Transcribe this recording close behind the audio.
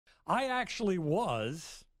I actually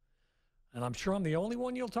was, and I'm sure I'm the only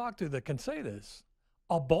one you'll talk to that can say this,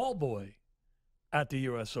 a ball boy at the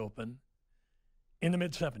U.S. Open in the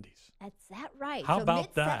mid-'70s. That's that right. How so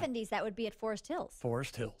about that? mid-'70s, that would be at Forest Hills.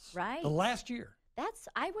 Forest Hills. Right. The last year.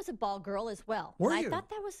 I was a ball girl as well. Were and you? I thought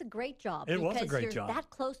that was a great job. It was a great you're job.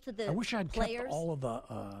 that close to the I wish I'd players. kept all of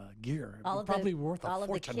the gear. All It's of probably the- worth all a of the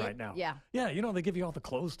fortune kit, right now. yeah. Yeah, you know, they give you all the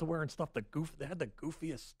clothes to wear and stuff. They had the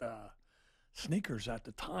goofiest sneakers at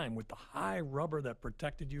the time with the high rubber that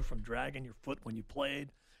protected you from dragging your foot when you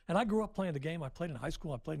played. And I grew up playing the game. I played in high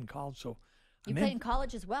school. I played in college. So You played in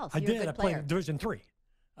college as well, so I you're did. a good I player. played in Division III,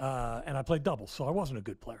 and I played doubles, so I wasn't a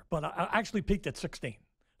good player. But I actually peaked at 16,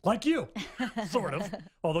 like you, sort of.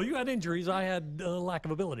 Although you had injuries, I had lack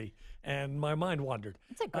of ability, and my mind wandered.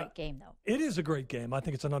 It's a great game, though. It is a great game. I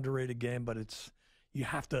think it's an underrated game, but you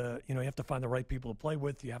have to find the right people to play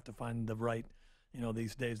with. You have to find the right.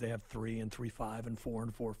 These days they have 3 and 3-5 and 4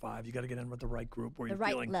 and 4-5. You got to get in with the right group where The you're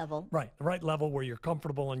right feeling level. right, the right level where you're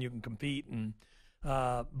comfortable and you can compete. And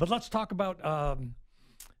but let's talk about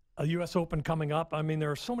a U.S. Open coming up. I mean,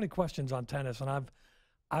 there are so many questions on tennis, and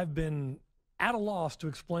I've been at a loss to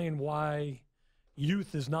explain why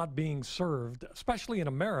youth is not being served, especially in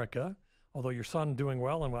America. Although your son doing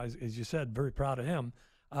well, and as you said, very proud of him.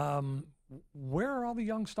 Where are all the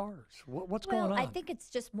young stars? What's going on? I think it's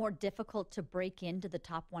just more difficult to break into the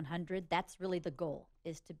top 100. That's really the goal,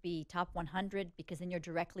 is to be top 100, because then you're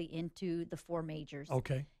directly into the 4 majors.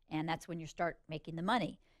 Okay. And that's when you start making the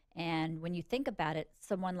money. And when you think about it,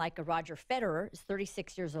 someone like a Roger Federer is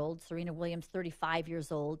 36 years old, Serena Williams 35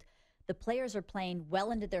 years old. The players are playing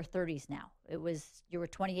well into their 30s now. You were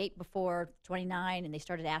 28 before, 29, and they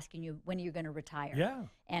started asking you, when are you going to retire? Yeah.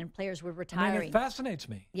 And players were retiring. I mean, it fascinates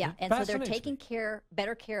me. Yeah, It and so they're fascinates taking me.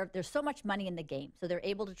 better care of. There's so much money in the game, so they're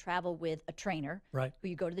able to travel with a trainer, Right. who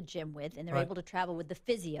you go to the gym with, and they're Right. able to travel with the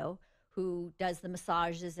physio, who does the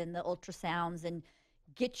massages and the ultrasounds and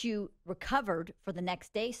get you recovered for the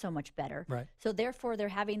next day so much better. Right. So therefore, they're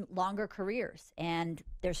having longer careers, and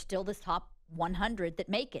there's still this top 100 that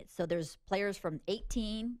make it. So there's players from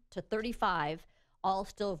 18 to 35 all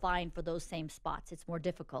still vying for those same spots. It's more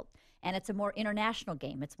difficult. And it's a more international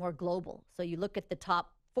game. It's more global. So you look at the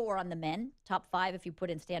top 4 on the men, top 5 if you put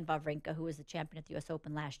in Stan Wawrinka, who was the champion at the U.S.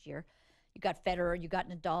 Open last year. You got Federer, you got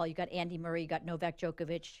Nadal, you got Andy Murray, you got Novak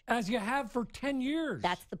Djokovic. As you have for 10 years.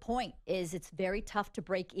 That's the point, is it's very tough to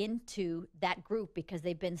break into that group because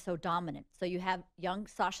they've been so dominant. So you have young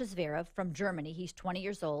Sasha Zverev from Germany. He's 20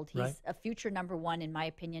 years old. He's Right. a future number 1, in my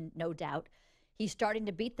opinion, no doubt. He's starting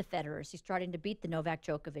to beat the Federers. He's starting to beat the Novak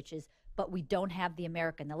Djokovic's, but we don't have the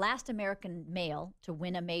American. The last American male to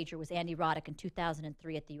win a major was Andy Roddick in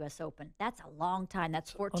 2003 at the U.S. Open. That's a long time. That's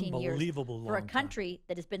 14 years Unbelievable for a long country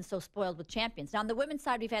that has been so spoiled with champions. Now, on the women's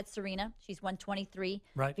side, we've had Serena. She's won 23.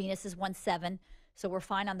 Right. Venus has won 7. So we're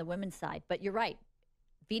fine on the women's side. But you're right.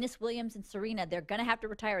 Venus Williams and Serena, they're going to have to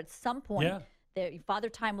retire at some point. Yeah. Father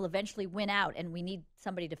Time will eventually win out, and we need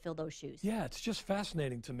somebody to fill those shoes. Yeah, it's just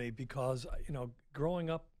fascinating to me because, growing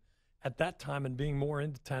up at that time and being more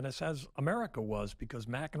into tennis, as America was, because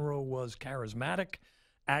McEnroe was charismatic,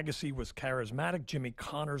 Agassi was charismatic, Jimmy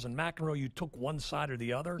Connors and McEnroe, you took one side or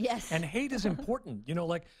the other. Yes. And hate is important.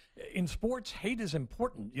 Like in sports, hate is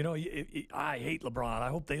important. I hate LeBron. I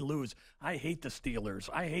hope they lose. I hate the Steelers.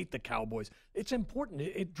 I hate the Cowboys. It's important.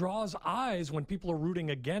 It draws eyes when people are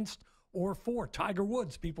rooting against or for. Tiger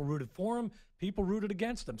Woods, people rooted for him, people rooted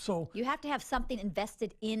against him. So you have to have something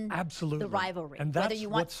invested in absolutely the rivalry. And whether that's you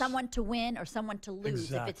want someone to win or someone to lose.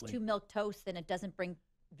 Exactly. If it's too milquetoast, then it doesn't bring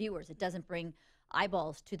viewers. It doesn't bring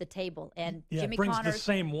eyeballs to the table. And yeah, Jimmy it brings Connors, the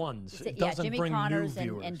same ones. It doesn't Jimmy bring Connors new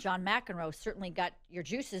viewers. and John McEnroe certainly got your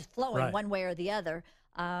juices flowing Right. one way or the other.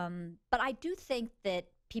 But I do think that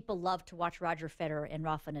people love to watch Roger Federer and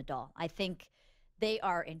Rafa Nadal. I think they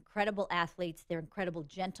are incredible athletes. They're incredible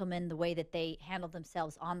gentlemen, the way that they handle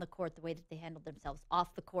themselves on the court, the way that they handle themselves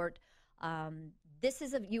off the court. This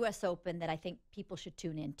is a U.S. Open that I think people should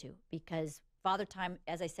tune into because Father Time,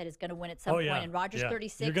 as I said, is going to win at some point. And Roger's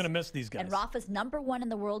 36. You're going to miss these guys. And Rafa's number 1 in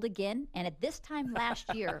the world again. And at this time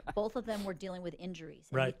last year, both of them were dealing with injuries.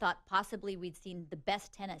 And we Right. thought possibly we'd seen the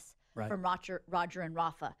best tennis Right. from Roger and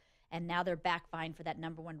Rafa. And now they're back vying for that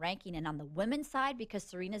number 1 ranking. And on the women's side, because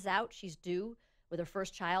Serena's out, she's due with her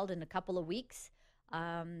first child in a couple of weeks.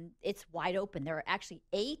 It's wide open. There are actually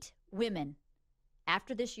 8 women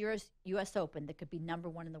after this year's U.S. Open that could be number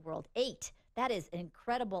 1 in the world. 8. That is an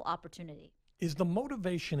incredible opportunity. Is the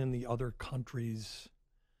motivation in the other countries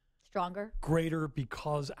Stronger? greater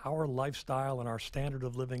because our lifestyle and our standard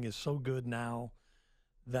of living is so good now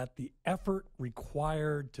that the effort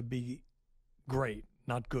required to be great,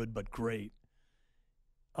 not good, but great,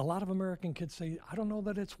 a lot of American kids say, I don't know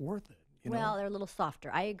that it's worth it. You Well, know? they're a little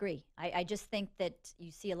softer. I agree. I just think that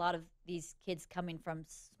you see a lot of these kids coming from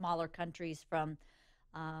smaller countries, from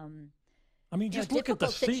I mean, just look at the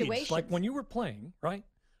difficult seeds. Like situations. when you were playing, right?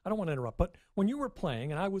 I don't want to interrupt, but when you were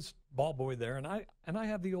playing, and I was ball boy there, and I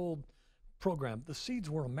have the old program. The seeds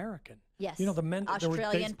were American. Yes. You know, the men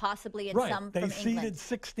Australian, possibly, and right. some They from seeded England.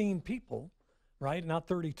 16 people, right? Not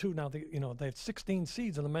 32. Now they had 16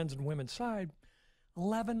 seeds on the men's and women's side.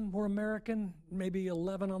 11 were American. Maybe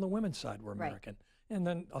 11 on the women's side were Right. American, and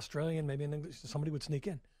then Australian, maybe in English, somebody would sneak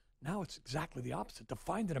in. Now it's exactly the opposite. To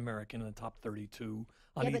find an American in the top 32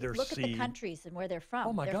 on Yeah, either but look seed. at the countries and where they're from.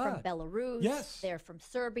 Oh, my they're God. from Belarus. Yes. They're from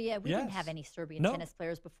Serbia. We didn't have Yes. any Serbian No. tennis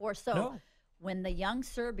players before. So No. when the young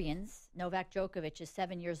Serbians, Novak Djokovic is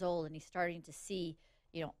 7 years old and he's starting to see,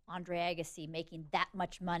 Andre Agassi making that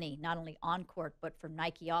much money, not only on court, but for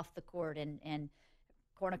Nike off the court. And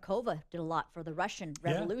Kornikova did a lot for the Russian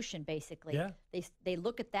Yeah. Revolution, basically. Yeah. They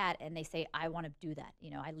look at that and they say, I want to do that.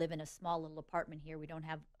 I live in a small little apartment here. We don't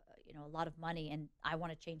have a lot of money, and I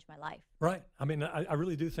want to change my life. Right. I mean, I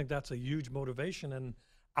really do think that's a huge motivation, and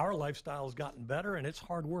our lifestyle has gotten better, and it's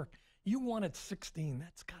hard work. You won at 16.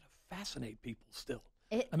 That's got to fascinate people still.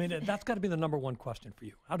 I mean, that's got to be the number one question for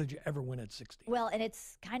you. How did you ever win at 16? Well, and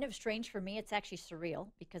it's kind of strange for me. It's actually surreal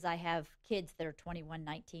because I have kids that are 21,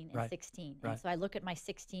 19, and Right. 16. Right. And so I look at my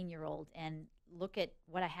 16-year-old and look at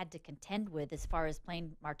what I had to contend with as far as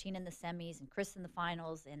playing Martina in the semis and Chris in the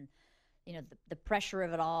finals, and the pressure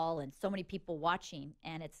of it all, and so many people watching.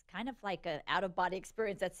 And it's kind of like an out-of-body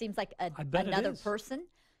experience. That seems like I bet it another is. person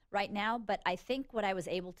right now. But I think what I was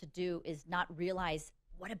able to do is not realize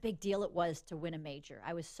what a big deal it was to win a major.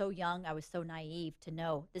 I was so young. I was so naive to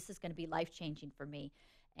know this is going to be life-changing for me.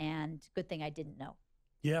 And good thing I didn't know.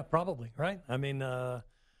 Yeah, probably, right? I mean,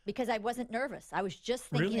 Because I wasn't nervous. I was just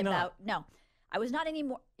thinking Really not? about, no, I was not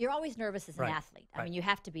anymore. You're always nervous as an Right, athlete. I right. mean, you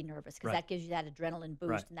have to be nervous because Right. that gives you that adrenaline boost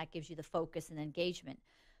Right. and that gives you the focus and engagement.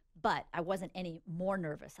 But I wasn't any more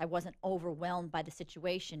nervous. I wasn't overwhelmed by the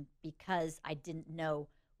situation because I didn't know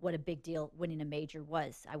what a big deal winning a major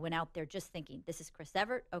was. I went out there just thinking, this is Chris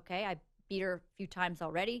Evert. Okay, I beat her a few times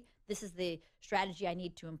already. This is the strategy I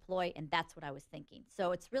need to employ, and that's what I was thinking.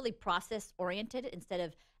 So it's really process-oriented instead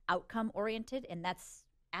of outcome-oriented, and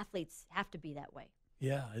athletes have to be that way.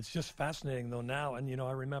 yeah, it's just fascinating, though, now. And,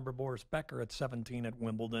 I remember Boris Becker at 17 at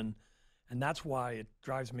Wimbledon, and that's why it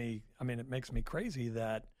drives me, it makes me crazy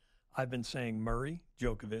that I've been saying Murray,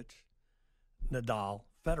 Djokovic, Nadal,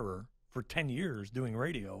 Federer for 10 years doing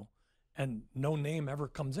radio, and no name ever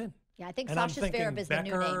comes in. Yeah, I think And I'm Sasha thinking Zverev is the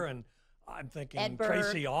new Becker, name. and I'm thinking Edberg.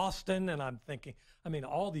 Tracy Austin, and I'm thinking,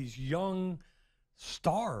 all these young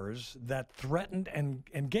stars that threatened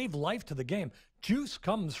and gave life to the game. Juice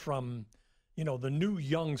comes from, the new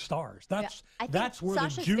young stars. That's I think that's where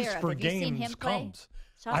Sasha the juice Zverev, for have you seen games him play? comes.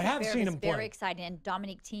 Sasha I have Zverev seen is him very play. exciting, and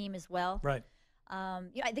Dominique Thiem as well. Right.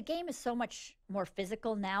 The game is so much more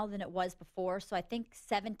physical now than it was before. So I think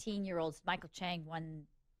 17-year-olds, Michael Chang won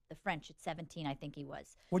the French at 17, I think he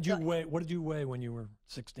was. What did you weigh when you were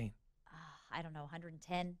 16? I don't know,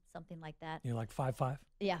 110, something like that. You're like 5'5"?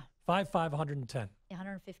 Yeah, 5'5", 110.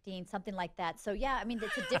 115, something like that. So yeah,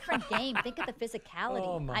 it's a different game. Think of the physicality.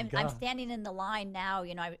 Oh, my I'm God. standing in the line now,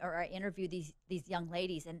 I interview these young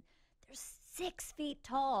ladies, and they're 6 feet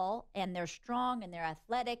tall, and they're strong, and they're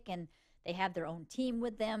athletic, and they have their own team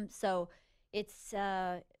with them. So it's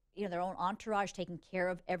their own entourage taking care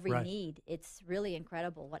of every Right. need. It's really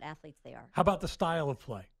incredible what athletes they are. How about the style of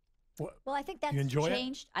play? Well, I think that's You enjoy it?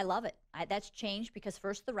 changed. I love it. That's changed because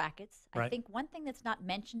first the rackets. I Right. think one thing that's not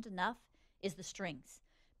mentioned enough is the strings.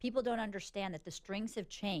 People don't understand that the strings have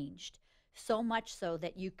changed so much so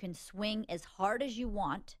that you can swing as hard as you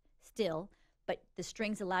want still, but the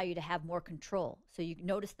strings allow you to have more control. So you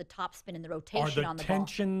notice the topspin and the Are rotation the on the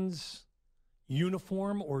tensions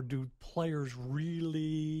uniform, or do players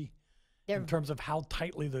really, ball. in terms of how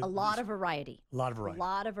tightly A lot of variety. a lot of variety? A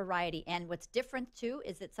lot of variety. And what's different, too,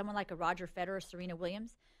 is that someone like a Roger Federer, Serena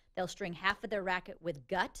Williams, they'll string half of their racket with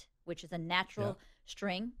gut, which is a natural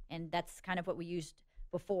string, and that's kind of what we used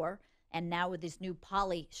before. And now with this new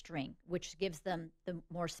poly string, which gives them the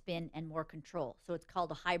more spin and more control. So it's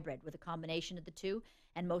called a hybrid with a combination of the two.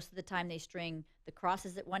 And most of the time they string the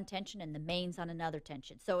crosses at one tension and the mains on another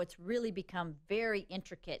tension. So it's really become very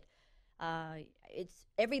intricate. It's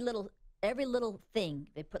every little thing.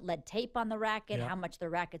 They put lead tape on the racket, Yeah. how much the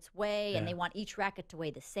rackets weigh, and Yeah. they want each racket to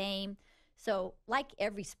weigh the same. So like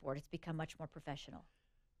every sport, it's become much more professional.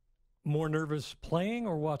 More nervous playing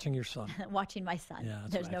or watching your son? Watching my son, Yeah,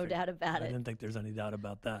 that's there's what I no figured. doubt about I it. didn't think there's any doubt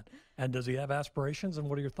about that. And does he have aspirations, and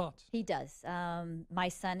what are your thoughts? He does. My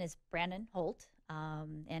son is Brandon Holt.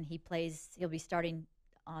 and he'll be starting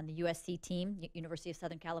on the USC team, University of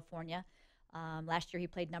Southern California. Last year he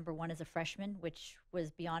played number 1 as a freshman, which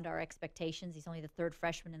was beyond our expectations. He's only the 3rd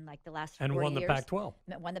freshman in like the last 4 years. And won the Pac-12.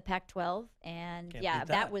 Won the Pac-12. And Can't yeah, beat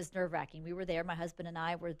that was nerve-wracking. We were there. My husband and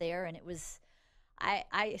I were there, and it was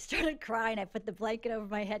I started crying. I put the blanket over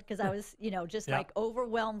my head because I was, just like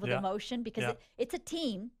overwhelmed with emotion because it's a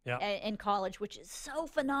team in college, which is so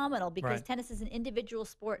phenomenal because tennis is an individual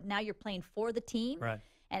sport. Now you're playing for the team. Right.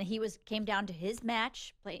 And came down to his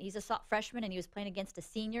match. He's a freshman, and he was playing against a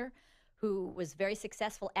senior who was very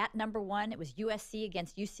successful at number 1. It was USC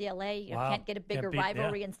against UCLA. You can't get a bigger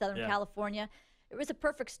rivalry in Southern California. It was a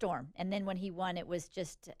perfect storm. And then when he won, it was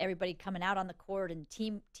just everybody coming out on the court and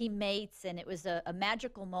teammates, and it was a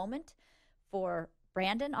magical moment for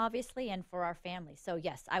Brandon, obviously, and for our family. So,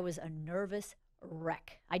 yes, I was a nervous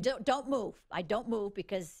wreck. I don't move. I don't move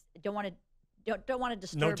because I don't want to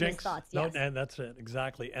disturb his thoughts. Yes. And that's it,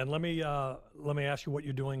 exactly. And let me ask you what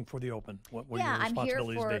you're doing for the Open. What your I'm here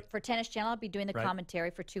responsibilities for Tennis Channel. I'll be doing the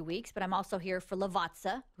commentary for 2 weeks, but I'm also here for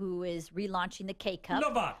Lavazza, who is relaunching the K-Cup.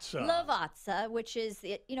 Lavazza, which is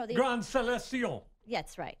the Grande Selection. Yeah,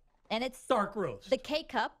 that's right. And it's dark roast. The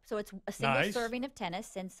K-Cup, so it's a single serving of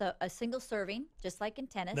tennis, and so a single serving, just like in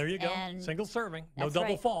tennis. There you go, single serving, no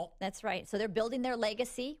double fault. That's right. So they're building their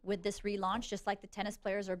legacy with this relaunch, just like the tennis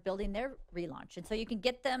players are building their relaunch. And so you can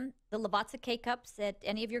get the Lavazza K-Cups at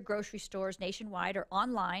any of your grocery stores nationwide or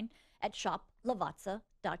online at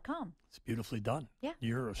shoplavazza.com. It's beautifully done. Yeah.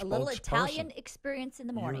 You're a spokesperson. A little Italian experience in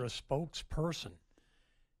the morning. You're a spokesperson.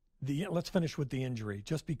 Let's finish with the injury,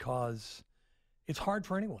 just because it's hard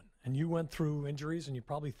for anyone. And you went through injuries, and you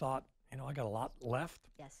probably thought, I got a lot left.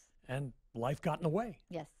 Yes. And life got in the way.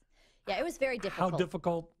 Yes. Yeah, it was very difficult. How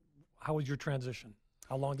difficult? How was your transition?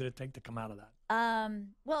 How long did it take to come out of that?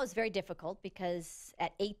 Well, it was very difficult because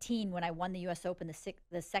at 18, when I won the U.S. Open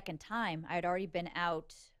the second time, I had already been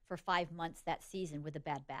out for 5 months that season with a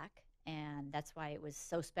bad back. And that's why it was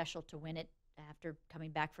so special to win it after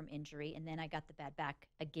coming back from injury. And then I got the bad back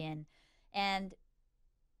again. And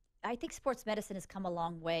I think sports medicine has come a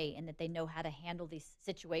long way in that they know how to handle these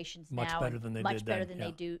situations much now. Better than they much did better then.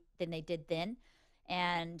 than they did then.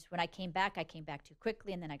 And when I came back too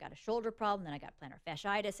quickly, and then I got a shoulder problem, then I got plantar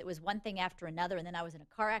fasciitis. It was one thing after another, and then I was in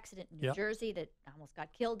a car accident in New Jersey that I almost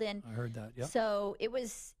got killed in. I heard that, yeah. So it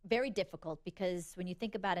was very difficult because when you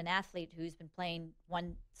think about an athlete who's been playing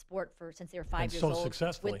one sport since they were 5 years old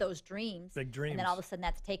successfully, with those dreams, big dreams, and then all of a sudden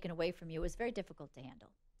that's taken away from you, it was very difficult to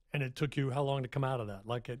handle. And it took you how long to come out of that?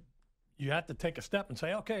 You had to take a step and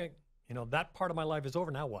say, okay, that part of my life is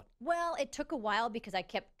over. Now what? Well, it took a while because I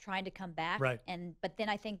kept trying to come back. Right. But then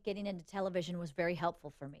I think getting into television was very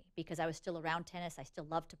helpful for me because I was still around tennis. I still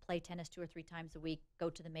love to play tennis 2 or 3 times a week,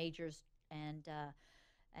 go to the majors, and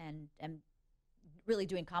really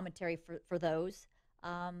doing commentary for those.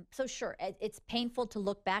 So sure, it's painful to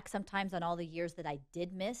look back sometimes on all the years that I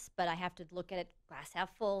did miss, but I have to look at it glass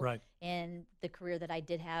half full in the career that I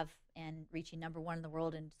did have and reaching number 1 in the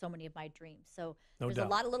world in so many of my dreams. So there's a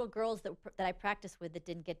lot of little girls that I practiced with that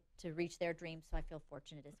didn't get to reach their dreams, so I feel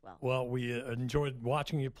fortunate as well. Well, we enjoyed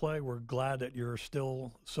watching you play. We're glad that you're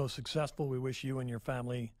still so successful. We wish you and your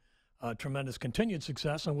family tremendous continued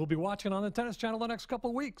success, and we'll be watching on the Tennis Channel the next couple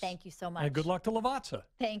of weeks. Thank you so much. And good luck to Lavazza.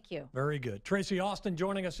 Thank you. Very good. Tracy Austin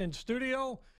joining us in studio.